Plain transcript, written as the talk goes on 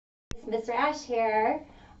Ms Rash here.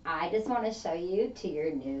 I just want to show you to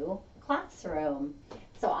your new classroom.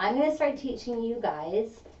 So I'm going to start teaching you guys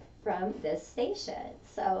from this station.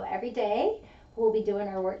 So every day we'll be doing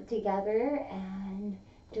our work together and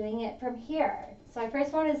doing it from here. So I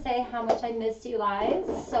first want to say how much I missed you guys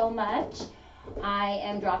so much. I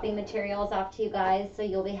am dropping materials off to you guys, so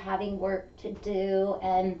you'll be having work to do,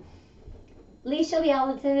 and at least you'll be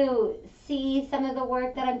able to see some of the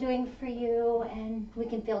work that I'm doing for you, and we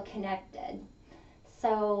can feel connected.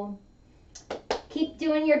 So keep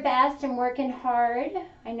doing your best and working hard.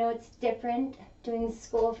 I know it's different doing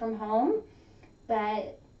school from home,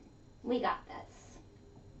 but we got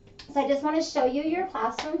this. So I just want to show you your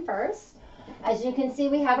classroom first. As you can see,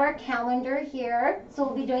 we have our calendar here. So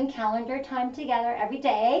we'll be doing calendar time together every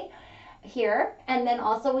day here. And then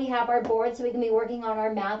also we have our board, so we can be working on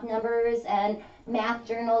our math numbers and math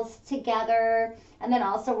journals together. And then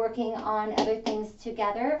also working on other things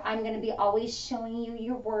together. I'm going to be always showing you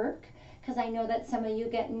your work, because I know that some of you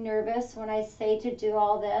get nervous when I say to do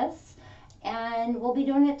all this. And we'll be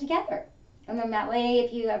doing it together. And then that way,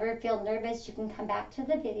 if you ever feel nervous, you can come back to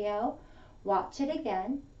the video, watch it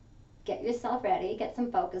again, get yourself ready, get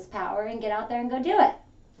some focus power, and get out there and go do it.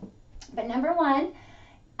 But number one,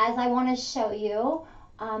 as I want to show you,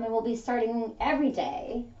 and we'll be starting every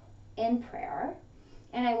day in prayer,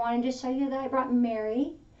 and I wanted to show you that I brought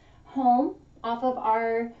Mary home off of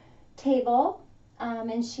our table,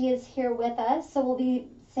 and she is here with us, so we'll be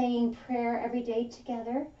saying prayer every day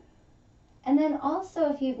together. And then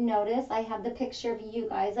also, if you've noticed, I have the picture of you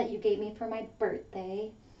guys that you gave me for my birthday.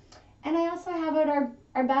 And I also have it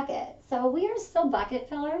our bucket. So we are still bucket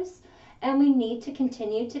fillers, and we need to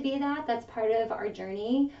continue to be that. That's part of our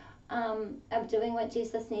journey of doing what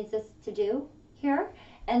Jesus needs us to do here.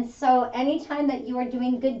 And so anytime that you are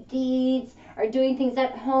doing good deeds or doing things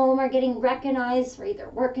at home or getting recognized for either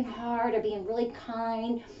working hard or being really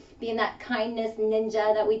kind, being that kindness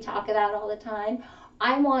ninja that we talk about all the time,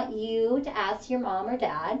 I want you to ask your mom or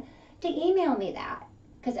dad to email me that.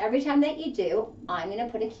 Because every time that you do, I'm going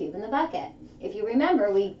to put a cube in the bucket. If you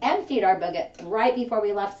remember, we emptied our bucket right before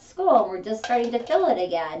we left school, and we're just starting to fill it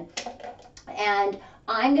again. And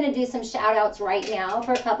I'm going to do some shout outs right now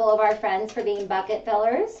for a couple of our friends for being bucket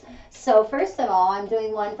fillers. So first of all, I'm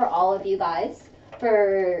doing one for all of you guys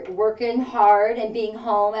for working hard and being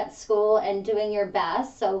home at school and doing your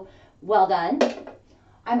best. So well done.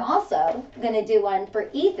 I'm also going to do one for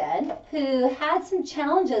Ethan, who had some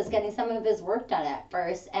challenges getting some of his work done at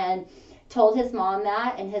first, and told his mom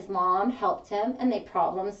that, and his mom helped him, and they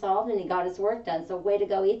problem solved, and he got his work done. So way to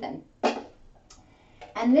go, Ethan.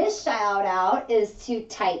 And this shout out is to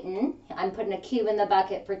Titan. I'm putting a cube in the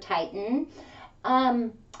bucket for Titan.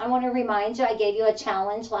 I want to remind you, I gave you a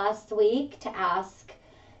challenge last week to ask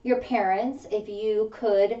your parents if you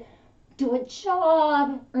could do a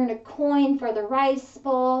job, earn a coin for the rice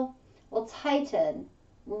bowl. Well, Titan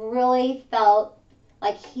really felt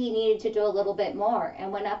like he needed to do a little bit more,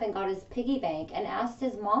 and went up and got his piggy bank and asked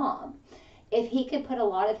his mom if he could put a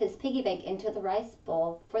lot of his piggy bank into the rice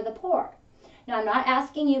bowl for the poor. Now, I'm not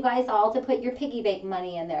asking you guys all to put your piggy bank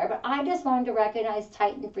money in there, but I just wanted to recognize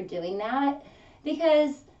Titan for doing that,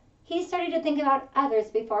 because he started to think about others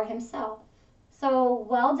before himself. So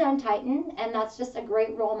well done, Titan, and that's just a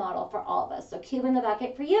great role model for all of us. So cube in the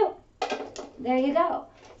bucket for you. There you go.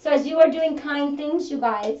 So as you are doing kind things, you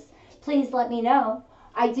guys, please let me know.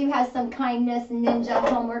 I do have some kindness ninja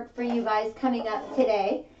homework for you guys coming up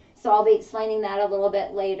today. So I'll be explaining that a little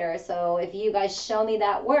bit later. So if you guys show me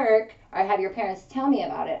that work or have your parents tell me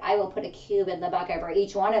about it, I will put a cube in the bucket for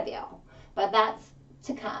each one of you. But that's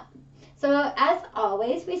to come. So as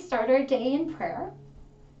always, we start our day in prayer.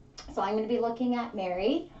 So I'm going to be looking at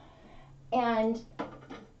Mary, and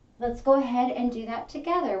let's go ahead and do that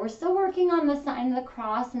together. We're still working on the sign of the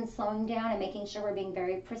cross and slowing down and making sure we're being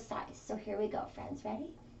very precise. So here we go, friends. Ready?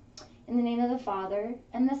 In the name of the Father,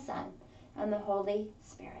 and the Son, and the Holy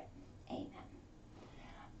Spirit. Amen.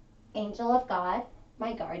 Angel of God,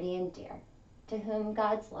 my guardian dear, to whom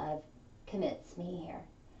God's love commits me here,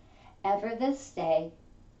 ever this day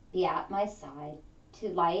be at my side, to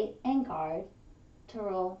light and guard, to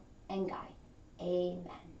rule and guide. Amen.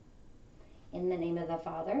 In the name of the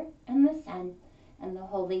Father, and the Son, and the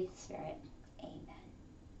Holy Spirit. Amen.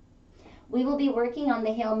 We will be working on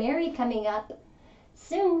the Hail Mary coming up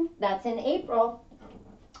soon. That's in April.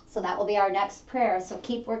 So that will be our next prayer. So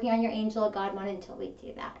keep working on your Angel of God one until we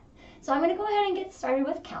do that. So I'm going to go ahead and get started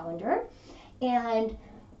with calendar. And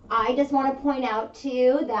I just want to point out to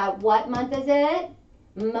you that what month is it?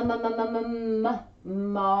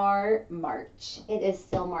 March. It is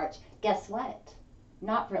still March. Guess what?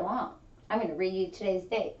 Not for long. I'm going to read you today's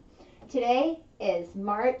date. Today is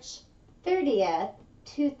March 30th,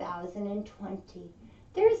 2020.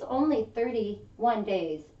 There's only 31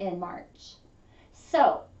 days in March.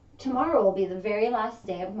 So tomorrow will be the very last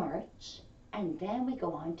day of March, and then we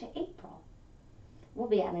go on to April. We'll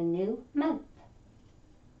be at a new month.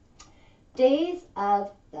 Days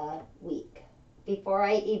of the week. Before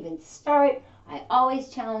I even start, I always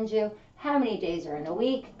challenge you, how many days are in a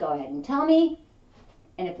week? Go ahead and tell me.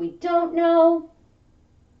 And if we don't know,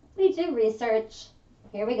 we do research.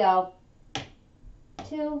 Here we go.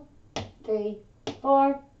 2, 3,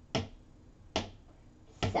 4,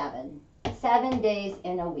 7. 7 days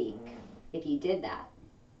in a week. If you did that,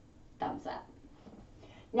 thumbs up.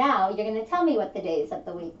 Now you're going to tell me what the days of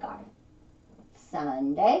the week are.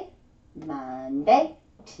 Sunday, Monday,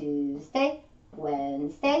 Tuesday,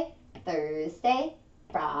 Wednesday, Thursday,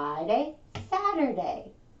 Friday,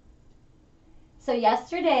 Saturday. So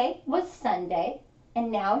yesterday was Sunday,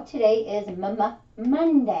 and now today is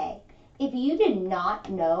Monday. If you did not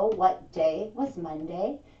know what day was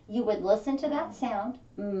Monday, you would listen to that sound,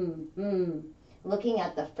 looking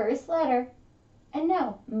at the first letter, and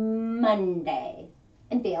know Monday,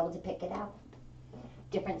 and be able to pick it out.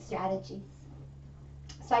 Different strategies.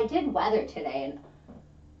 So I did weather today, and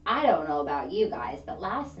I don't know about you guys, but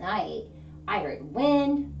last night I heard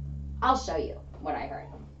wind. I'll show you what I heard.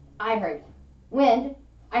 I heard wind.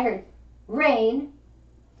 I heard rain.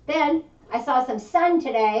 Then I saw some sun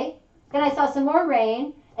today. Then I saw some more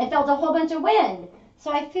rain and felt a whole bunch of wind.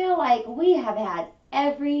 So I feel like we have had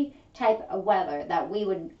every type of weather that we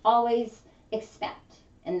would always expect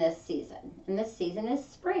in this season. And this season is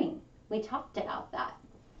spring. We talked about that.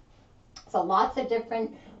 So lots of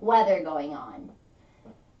different weather going on.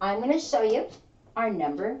 I'm going to show you our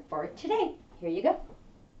number for today. Here you go.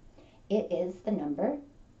 It is the number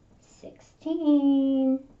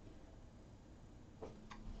 16.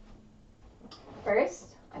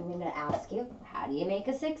 First, I'm going to ask you, how do you make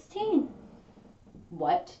a 16?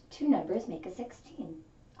 What two numbers make a 16?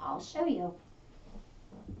 I'll show you.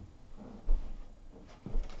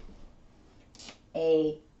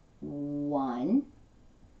 A 1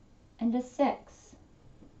 and a 6.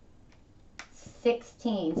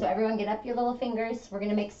 16. So everyone get up your little fingers. We're going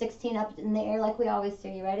to make 16 up in the air like we always do.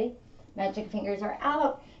 You ready? Magic fingers are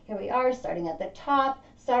out. Here we are, starting at the top.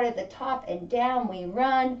 Start at the top and down we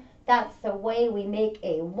run. That's the way we make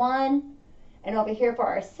a 1. And over here for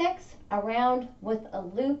our 6, around with a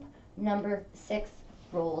loop. Number 6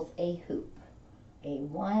 rolls a hoop. A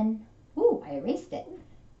 1. Ooh, I erased it.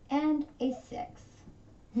 And a 6.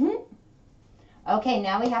 Okay,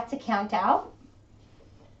 now we have to count out,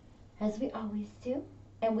 as we always do.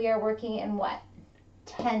 And we are working in what?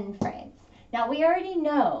 10 frames. Now we already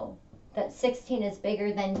know that 16 is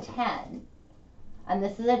bigger than 10. And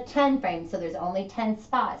this is a 10 frame, so there's only 10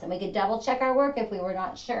 spots. And we could double check our work if we were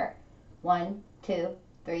not sure. 1, 2,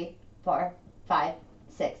 3, 4, 5,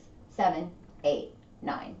 6, 7, 8,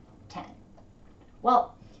 9, 10.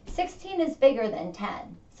 Well, 16 is bigger than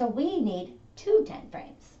 10, so we need 2 10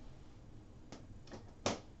 frames.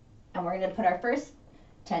 And we're going to put our first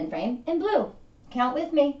 10 frame in blue. Count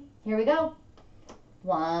with me. Here we go.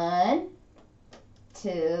 1,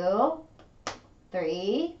 2,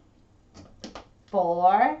 3,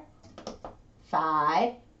 4,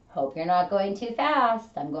 5. Hope you're not going too fast.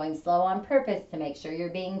 I'm going slow on purpose to make sure you're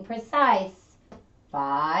being precise.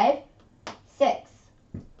 5, 6,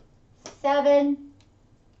 7,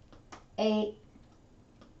 8,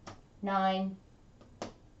 9,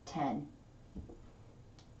 10.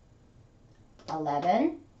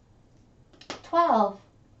 11, 12,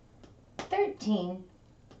 13,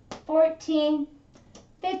 14,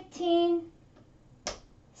 15,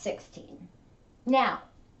 16. Now,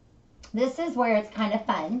 this is where it's kind of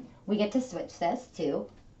fun. We get to switch this to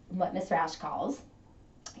what Ms Rash calls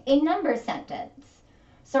a number sentence.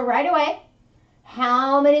 So right away,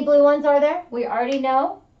 how many blue ones are there? We already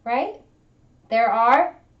know, right? There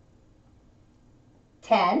are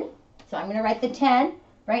 10. So I'm going to write the 10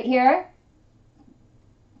 right here.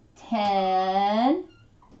 10.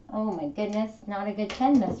 Oh my goodness, not a good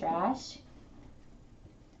 10, Ms Rash.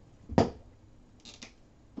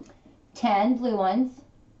 10 blue ones,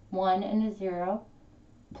 1 and a 0,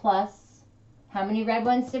 plus how many red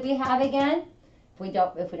ones did we have again? If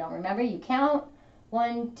we don't remember, you count.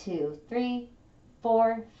 1, 2, 3,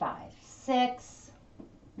 4, 5, 6.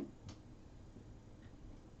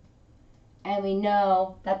 And we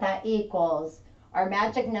know that that equals our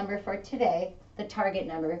magic number for today, the target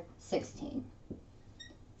number 16.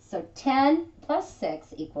 So 10 plus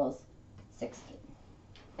 6 equals 16.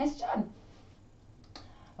 Nice job.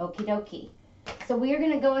 Okie dokie. So we are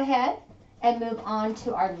going to go ahead and move on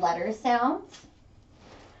to our letter sounds.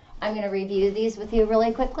 I'm going to review these with you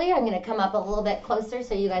really quickly. I'm going to come up a little bit closer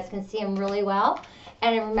so you guys can see them really well.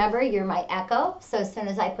 And remember, you're my echo, so as soon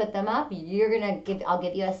as I put them up, I'll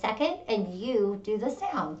give you a second and you do the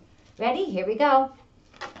sound. Ready? Here we go.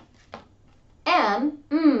 M,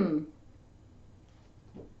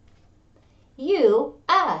 U,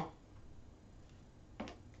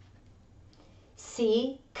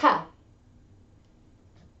 C, K.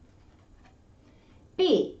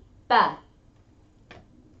 B, B.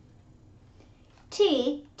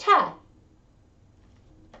 T, T.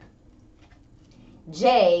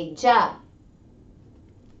 J, J.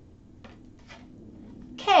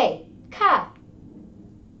 K, K.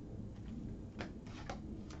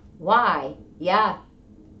 Y, ya.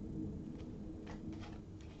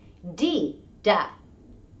 D, da.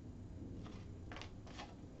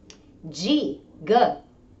 G, g.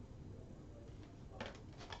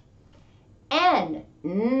 N,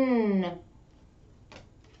 n.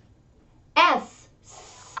 S,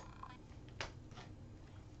 s.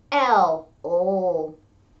 L, o.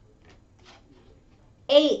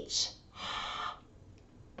 H.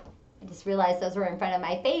 I just realized those were in front of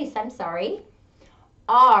my face. I'm sorry.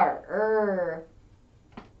 R,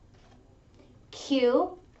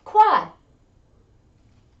 Q, qua.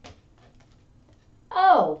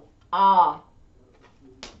 O, ah.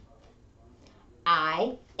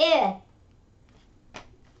 I, A,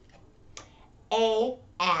 a.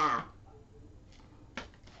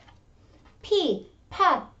 P, p.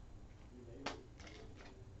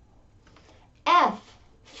 F,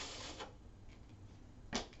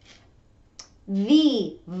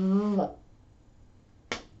 V, v.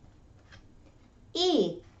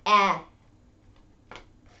 E,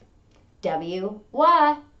 W,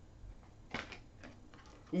 y.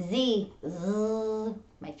 Z, z.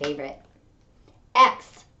 My favorite.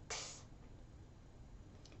 X, x.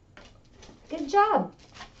 Good job.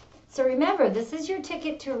 So remember, this is your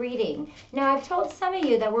ticket to reading. Now, I've told some of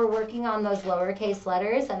you that we're working on those lowercase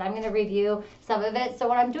letters, and I'm going to review some of it. So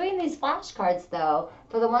when I'm doing these flashcards, though,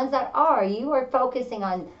 for the ones that you are focusing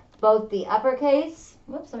on both the uppercase.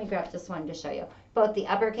 Whoops, let me grab this one to show you. Both the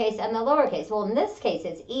uppercase and the lowercase. Well, in this case,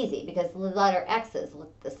 it's easy because the letter X's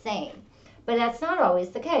look the same. But that's not always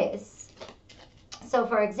the case. So,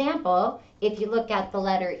 for example, if you look at the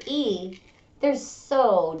letter E, they're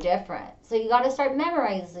so different. So you got to start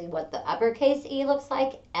memorizing what the uppercase E looks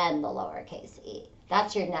like and the lowercase e.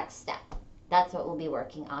 That's your next step. That's what we'll be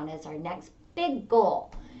working on as our next big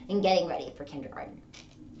goal in getting ready for kindergarten.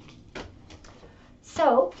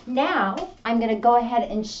 So now I'm going to go ahead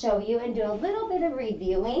and show you and do a little bit of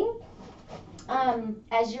reviewing.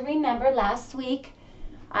 As you remember, last week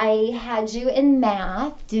I had you in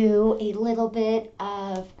math do a little bit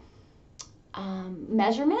of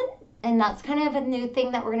measurement, and that's kind of a new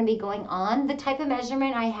thing that we're going to be going on. The type of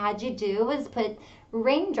measurement I had you do was put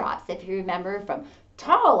raindrops, if you remember, from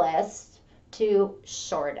tallest to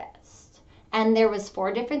shortest. And there was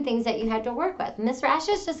 4 different things that you had to work with. Ms Rash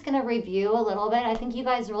is just going to review a little bit. I think you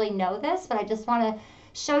guys really know this, but I just want to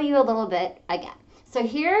show you a little bit again. So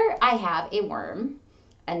here I have a worm,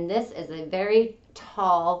 and this is a very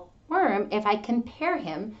tall worm if I compare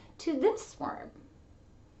him to this worm.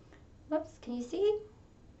 Whoops, can you see?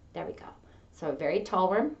 There we go. So a very tall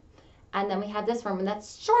worm. And then we have this worm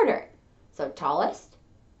that's shorter. So tallest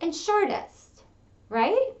and shortest,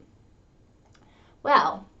 right?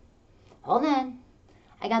 Well, hold on.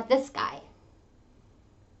 I got this guy.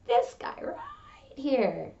 This guy right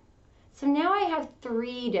here. So now I have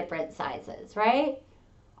 3 different sizes, right?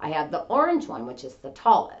 I have the orange one, which is the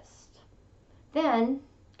tallest. Then,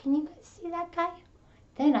 can you guys see that guy?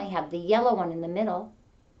 Then I have the yellow one in the middle.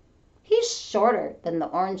 He's shorter than the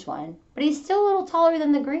orange one, but he's still a little taller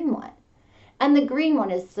than the green one. And the green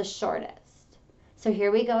one is the shortest. So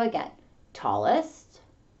here we go again. Tallest,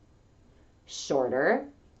 shorter,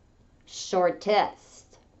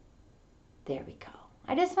 shortest. There we go.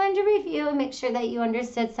 I just wanted to review and make sure that you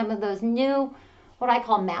understood some of those new, what I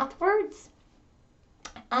call math words.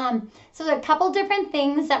 So there are a couple different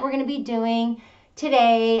things that we're going to be doing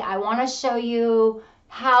today. I want to show you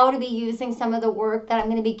how to be using some of the work that I'm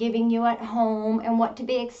going to be giving you at home and what to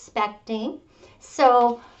be expecting.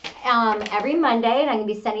 So every Monday, and I'm going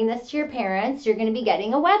to be sending this to your parents, you're going to be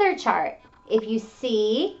getting a weather chart. If you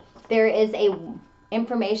see, there is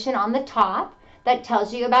information on the top that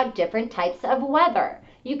tells you about different types of weather.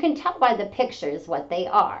 You can tell by the pictures what they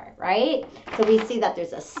are, right? So we see that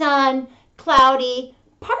there's a sun, cloudy,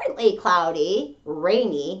 partly cloudy,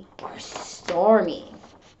 rainy, or stormy.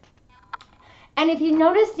 And if you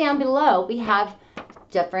notice down below, we have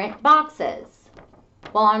different boxes.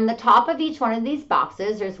 Well, on the top of each one of these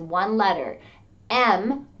boxes, there's one letter.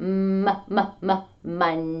 M,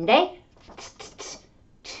 Monday.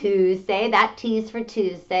 Tuesday, that T is for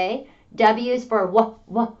Tuesday. W is for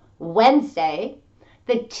Wednesday.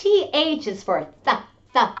 The TH is for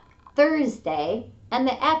Thursday. And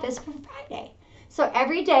the F is for Friday. So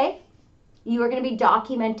every day, you are going to be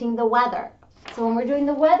documenting the weather. So when we're doing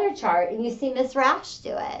the weather chart, and you see Ms Rash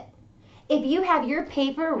do it, if you have your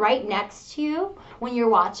paper right next to you when you're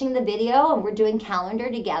watching the video and we're doing calendar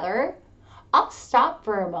together, I'll stop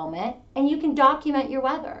for a moment and you can document your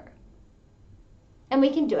weather. And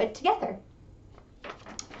we can do it together.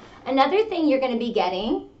 Another thing you're going to be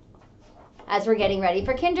getting as we're getting ready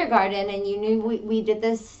for kindergarten, and you knew we did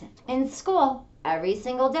this in school every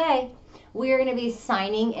single day, we are going to be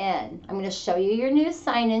signing in. I'm going to show you your new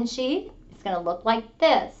sign-in sheet. It's going to look like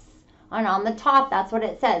this. And on the top, that's what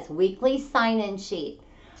it says, weekly sign-in sheet.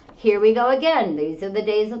 Here we go again. These are the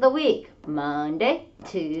days of the week. Monday,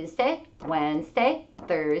 Tuesday, Wednesday,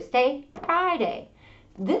 Thursday, Friday.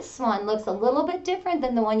 This one looks a little bit different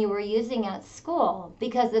than the one you were using at school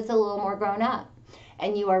because it's a little more grown up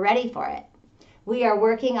and you are ready for it. We are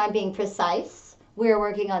working on being precise. We are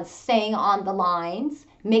working on staying on the lines,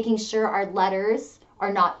 making sure our letters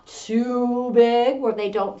are not too big where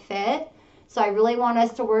they don't fit. So I really want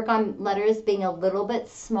us to work on letters being a little bit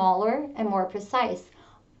smaller and more precise.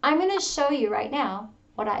 I'm going to show you right now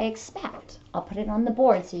what I expect. I'll put it on the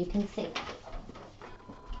board so you can see.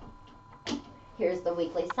 Here's the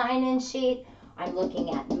weekly sign-in sheet. I'm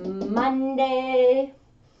looking at Monday.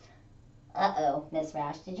 Uh-oh, Ms.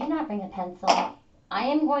 Rash, did you not bring a pencil? I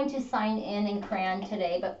am going to sign in crayon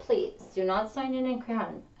today, but please do not sign in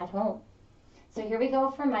crayon at home. So here we go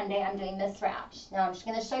for Monday. I'm doing Ms. Rash. Now I'm just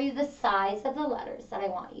going to show you the size of the letters that I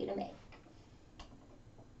want you to make.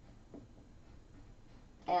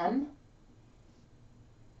 M,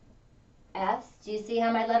 S, do you see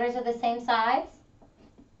how my letters are the same size?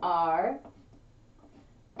 R,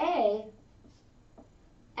 A,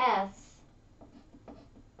 S,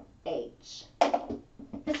 H.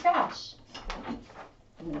 Ms. Rash.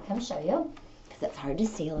 I'm going to come show you because it's hard to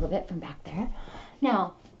see a little bit from back there.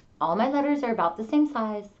 Now, all my letters are about the same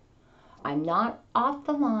size. I'm not off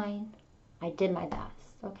the line. I did my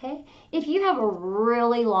best, okay? If you have a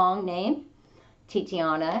really long name,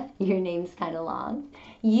 Titiana, your name's kind of long,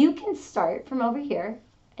 you can start from over here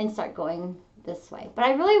and start going this way. But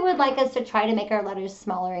I really would like us to try to make our letters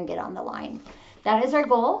smaller and get on the line. That is our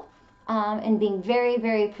goal, and being very,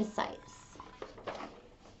 very precise.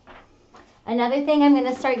 Another thing I'm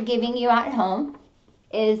going to start giving you at home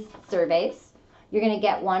is surveys. You're going to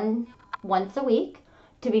get one once a week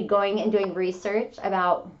to be going and doing research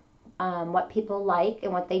about what people like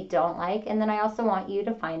and what they don't like. And then I also want you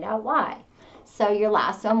to find out why. So your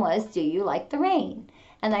last one was, do you like the rain?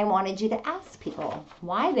 And I wanted you to ask people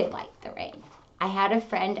why they like the rain. I had a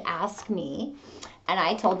friend ask me, and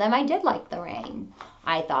I told them I did like the rain.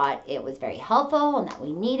 I thought it was very helpful and that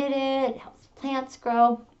we needed it. It helps plants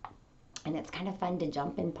grow. And it's kind of fun to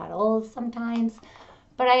jump in puddles sometimes.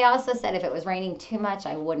 But I also said if it was raining too much,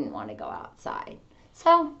 I wouldn't want to go outside.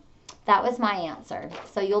 So that was my answer.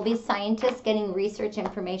 So you'll be scientists getting research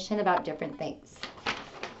information about different things.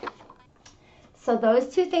 So those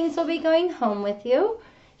two things will be going home with you.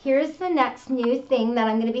 Here's the next new thing that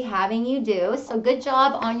I'm going to be having you do. So good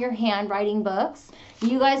job on your handwriting books.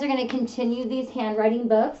 You guys are going to continue these handwriting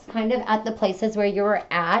books kind of at the places where you were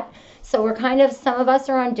at. So we're kind of, some of us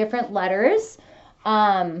are on different letters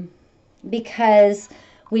because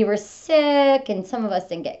we were sick and some of us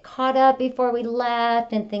didn't get caught up before we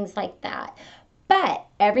left and things like that. But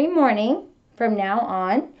every morning from now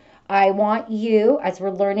on, I want you, as we're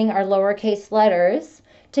learning our lowercase letters,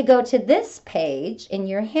 to go to this page in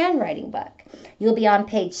your handwriting book. You'll be on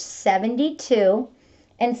page 72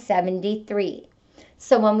 and 73.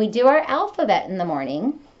 So when we do our alphabet in the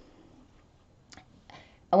morning,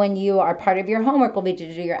 when you are part of your homework will be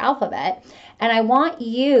to do your alphabet, and I want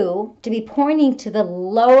you to be pointing to the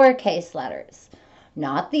lowercase letters,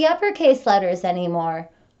 not the uppercase letters anymore,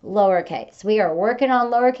 lowercase. We are working on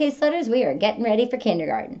lowercase letters. We are getting ready for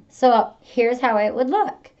kindergarten. So here's how it would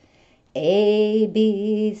look. A,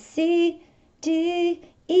 B, C, D,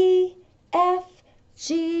 E, F,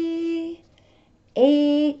 G,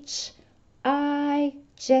 H, I,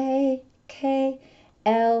 J, K,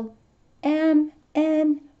 L, M,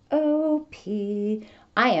 N, O, P.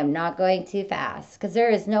 I am not going too fast because there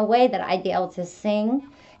is no way that I'd be able to sing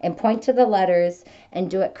and point to the letters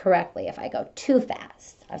and do it correctly if I go too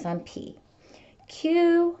fast. I was on P.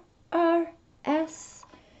 Q, R, S,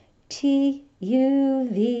 T, U,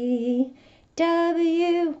 V,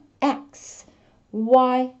 W, X,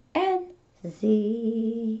 Y, and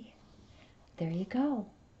Z. There you go.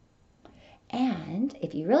 And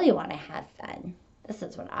if you really want to have fun, this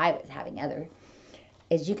is what I was having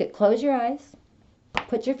is you could close your eyes,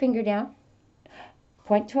 put your finger down,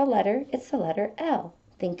 point to a letter. It's the letter L.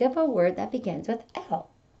 Think of a word that begins with L.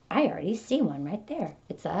 I already see one right there.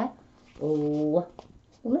 It's a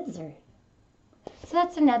lizard. So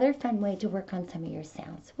that's another fun way to work on some of your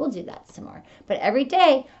sounds. We'll do that some more. But every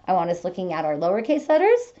day, I want us looking at our lowercase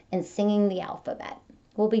letters and singing the alphabet.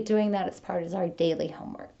 We'll be doing that as part of our daily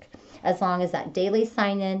homework, as long as that daily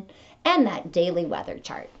sign-in and that daily weather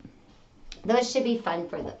chart. Those should be fun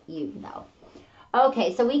for you, though.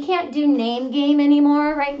 Okay, so we can't do name game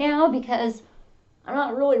anymore right now because I'm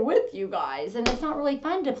not really with you guys, and it's not really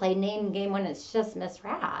fun to play name game when it's just Ms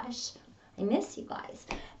Rash. I miss you guys.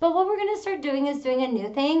 But what we're going to start doing is doing a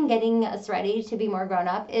new thing, getting us ready to be more grown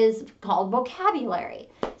up, is called vocabulary.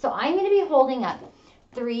 So I'm going to be holding up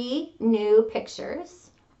 3 new pictures,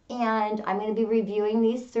 and I'm going to be reviewing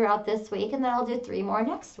these throughout this week, and then I'll do 3 more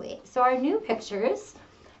next week. So our new pictures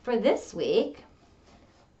for this week,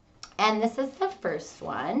 and this is the first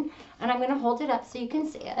one, and I'm going to hold it up so you can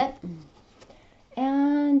see it.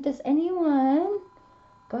 And does anyone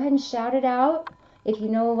go ahead and shout it out if you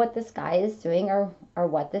know what this guy is doing or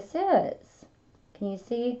what this is? Can you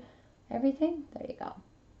see everything? There you go.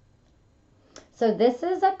 So this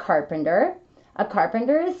is a carpenter. A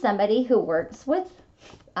carpenter is somebody who works with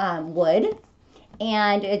wood.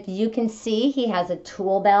 And if you can see, he has a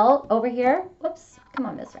tool belt over here. Whoops. Come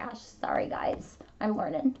on, Ms Rash. Sorry, guys. I'm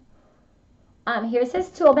learning. Here's his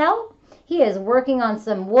tool belt. He is working on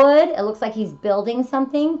some wood. It looks like he's building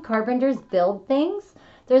something. Carpenters build things.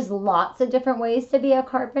 There's lots of different ways to be a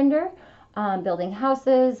carpenter. Building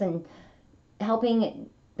houses and helping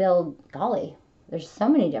build, golly, there's so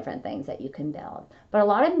many different things that you can build. But a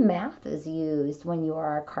lot of math is used when you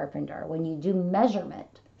are a carpenter, when you do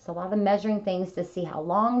measurement. So a lot of measuring things to see how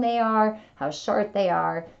long they are, how short they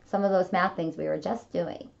are, some of those math things we were just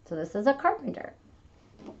doing. So this is a carpenter.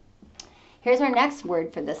 Here's our next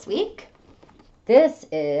word for this week. This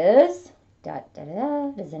is, does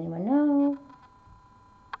anyone know?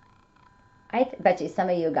 I bet you some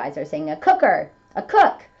of you guys are saying a cooker, a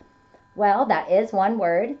cook. Well, that is one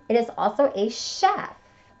word. It is also a chef.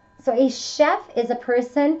 So a chef is a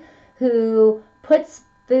person who puts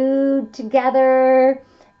food together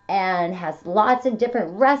and has lots of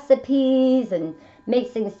different recipes and makes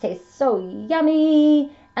things taste so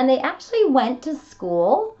yummy. And they actually went to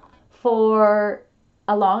school for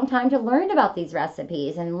a long time to learn about these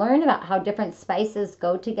recipes and learn about how different spices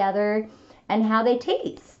go together and how they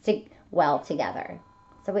taste well together.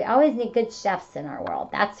 So we always need good chefs in our world,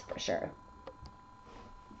 that's for sure.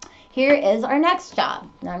 Here is our next job.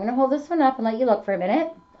 Now I'm going to hold this one up and let you look for a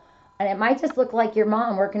minute. And it might just look like your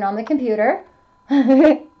mom working on the computer.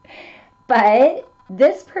 But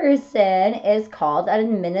this person is called an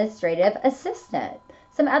administrative assistant.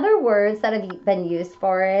 Some other words that have been used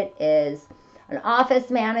for it is an office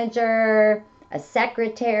manager, a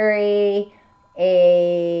secretary,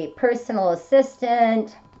 a personal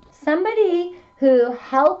assistant, somebody who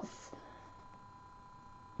helps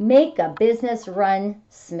make a business run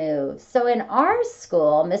smooth. So in our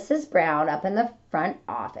school, Mrs. Brown up in the front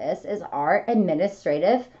office is our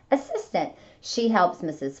administrative assistant. She helps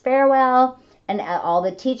Mrs. Farewell and all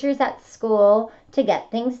the teachers at school to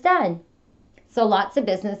get things done. So lots of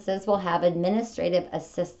businesses will have administrative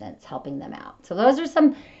assistants helping them out. So those are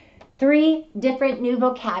some 3 different new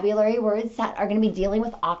vocabulary words that are going to be dealing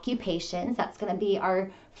with occupations. That's going to be our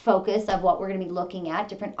focus of what we're going to be looking at,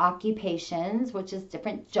 different occupations, which is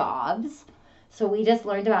different jobs. So we just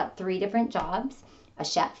learned about 3 different jobs: a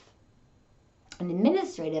chef, an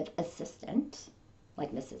administrative assistant,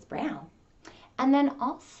 like Mrs. Brown, and then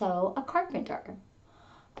also a carpenter.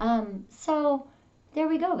 So there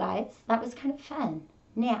we go, guys. That was kind of fun.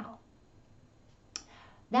 Now,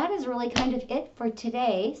 that is really kind of it for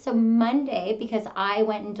today. So Monday, because I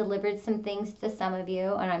went and delivered some things to some of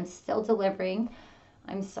you, and I'm still delivering.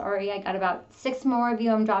 I'm sorry, I got about 6 more of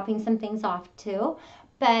you I'm dropping some things off to.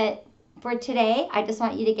 But for today, I just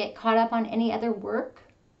want you to get caught up on any other work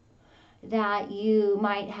that you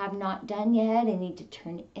might have not done yet and need to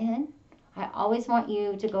turn in. I always want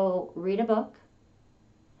you to go read a book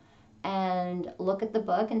and look at the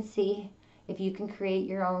book and see if you can create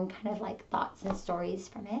your own kind of like thoughts and stories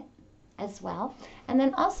from it as well. And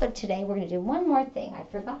then also today we're going to do one more thing. I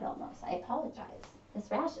forgot almost. I apologize. Ms.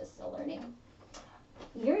 Rash is still learning.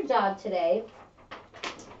 Your job today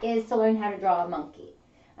is to learn how to draw a monkey.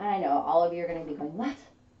 And I know all of you are going to be going, what?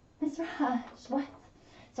 Ms. Rash, what?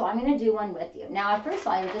 So I'm going to do one with you. Now, first of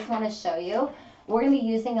all, I just want to show you we're going to be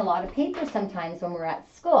using a lot of paper sometimes when we're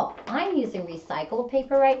at school. I'm using recycled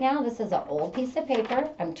paper right now. This is an old piece of paper.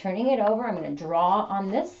 I'm turning it over. I'm going to draw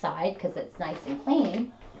on this side because it's nice and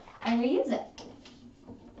clean and reuse it.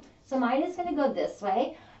 So mine is going to go this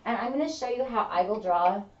way, and I'm going to show you how I will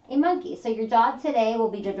draw a monkey. So your job today will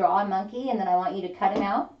be to draw a monkey, and then I want you to cut him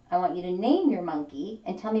out. I want you to name your monkey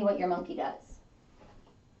and tell me what your monkey does.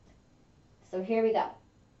 So here we go.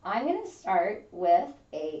 I'm going to start with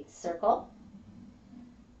a circle.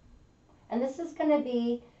 And this is going to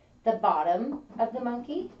be the bottom of the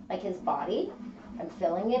monkey, like his body. I'm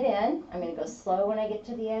filling it in. I'm going to go slow when I get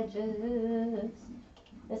to the edges.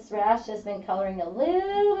 Ms Rash has been coloring a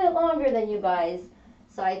little bit longer than you guys,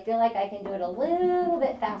 so I feel like I can do it a little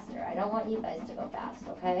bit faster. I don't want you guys to go fast,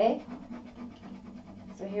 okay?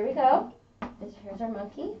 So here we go. Here's our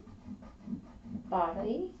monkey.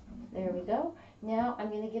 Body. There we go. Now I'm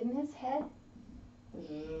going to give him his head.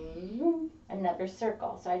 Another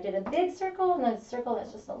circle. So I did a big circle and then a circle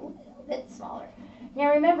that's just a little bit smaller.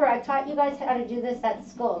 Now remember, I taught you guys how to do this at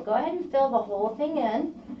school. Go ahead and fill the whole thing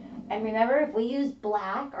in. And remember, if we use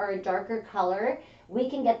black or a darker color, we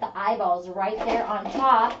can get the eyeballs right there on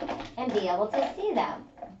top and be able to see them.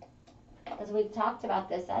 Because we've talked about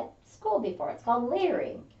this at school before. It's called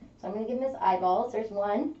layering. So I'm going to give him his eyeballs. There's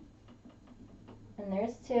one. And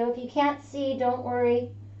there's two. If you can't see, don't worry.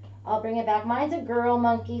 I'll bring it back. Mine's a girl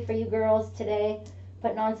monkey for you girls today.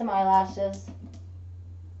 Putting on some eyelashes.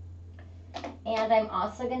 And I'm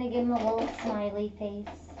also going to give him a little smiley face.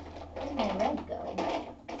 Where'd my red go?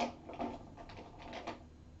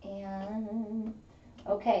 And,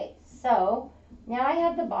 okay, so now I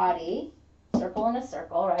have the body. Circle in a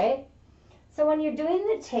circle, right? So when you're doing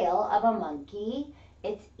the tail of a monkey,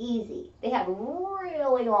 it's easy. They have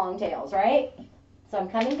really long tails, right? So I'm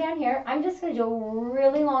coming down here. I'm just going to do a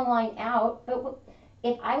really long line out. But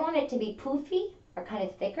if I want it to be poofy or kind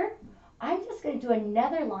of thicker, I'm just going to do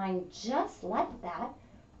another line just like that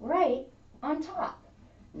right on top.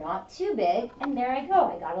 Not too big. And there I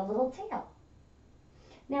go. I got a little tail.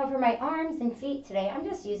 Now for my arms and feet today, I'm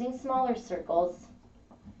just using smaller circles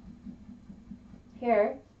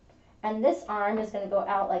here. And this arm is going to go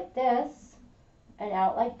out like this and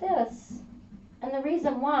out like this. And the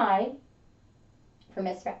reason why, for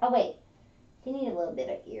Ms. Rash, oh wait, you need a little bit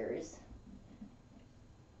of ears.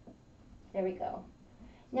 There we go.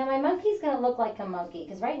 Now my monkey's going to look like a monkey,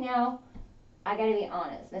 because right now, I got to be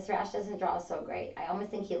honest, Ms. Rash doesn't draw so great. I almost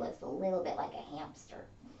think he looks a little bit like a hamster.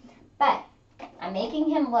 But I'm making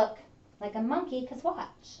him look like a monkey, because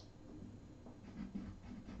watch.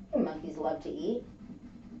 Monkeys love to eat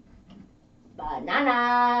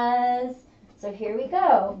bananas. So here we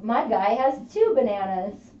go. My guy has 2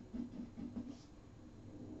 bananas.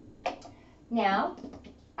 Now,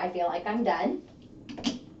 I feel like I'm done.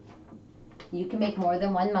 You can make more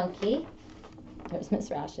than one monkey. There's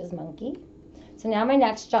Ms. Rash's monkey. So now my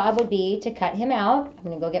next job would be to cut him out. I'm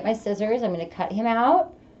going to go get my scissors. I'm going to cut him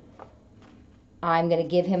out. I'm going to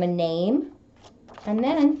give him a name. And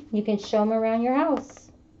then you can show him around your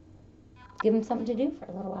house. Give him something to do for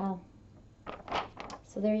a little while.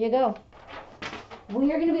 So there you go.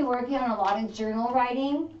 We are going to be working on a lot of journal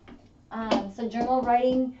writing. So journal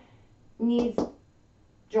writing needs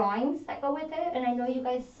drawings that go with it. And I know you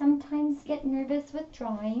guys sometimes get nervous with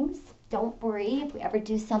drawings. Don't worry, if we ever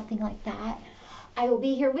do something like that, I will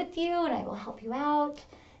be here with you and I will help you out.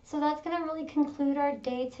 So that's going to really conclude our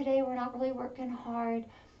day today. We're not really working hard.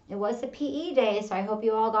 It was a PE day, so I hope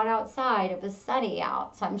you all got outside. It was sunny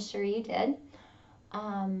out, so I'm sure you did.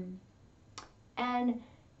 And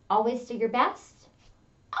always do your best.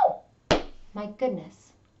 Oh, my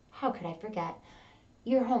goodness. How could I forget?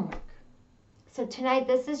 Your homework. So tonight,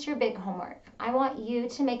 this is your big homework. I want you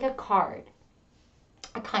to make a card,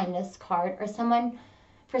 a kindness card, or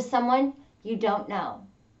for someone you don't know,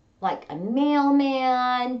 like a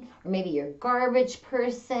mailman, or maybe your garbage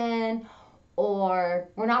person, or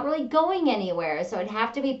we're not really going anywhere, so it'd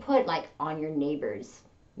have to be put like on your neighbor's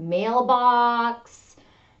mailbox,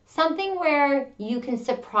 something where you can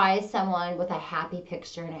surprise someone with a happy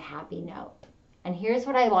picture and a happy note. And here's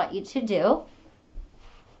what I want you to do.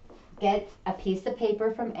 Get a piece of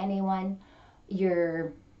paper from anyone.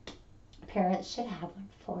 Your parents should have one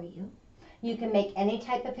for you. You can make any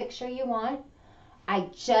type of picture you want. I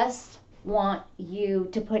just want you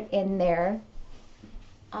to put in there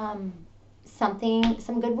some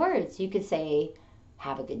good words. You could say,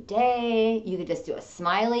 have a good day. You could just do a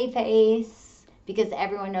smiley face, because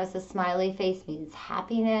everyone knows a smiley face means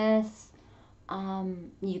happiness.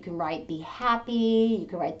 You can write be happy. You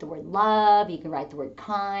can write the word love. You can write the word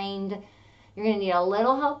kind. You're going to need a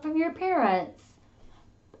little help from your parents.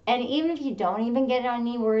 And even if you don't even get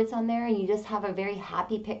any words on there and you just have a very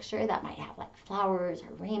happy picture that might have like flowers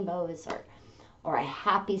or rainbows or a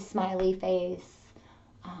happy smiley face,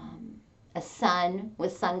 a sun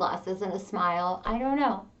with sunglasses and a smile, I don't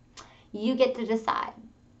know. You get to decide.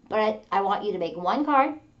 But I want you to make one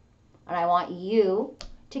card and I want you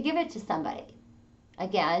to give it to somebody.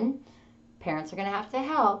 Again, parents are going to have to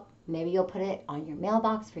help. Maybe you'll put it on your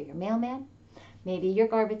mailbox for your mailman, maybe your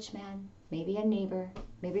garbage man, maybe a neighbor.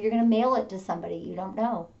 Maybe you're going to mail it to somebody you don't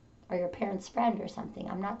know, or your parent's friend or something.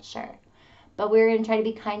 I'm not sure. But we're going to try to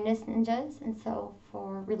be kindness ninjas. And so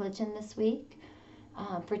for religion this week,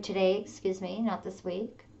 for today, excuse me, not this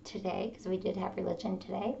week, today, because we did have religion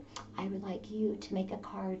today, I would like you to make a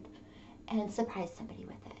card and surprise somebody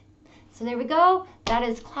with it. So there we go. That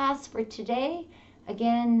is class for today.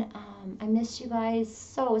 Again, I miss you guys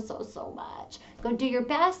so, so, so much. Go do your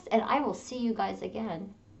best, and I will see you guys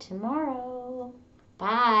again tomorrow.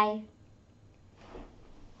 Bye.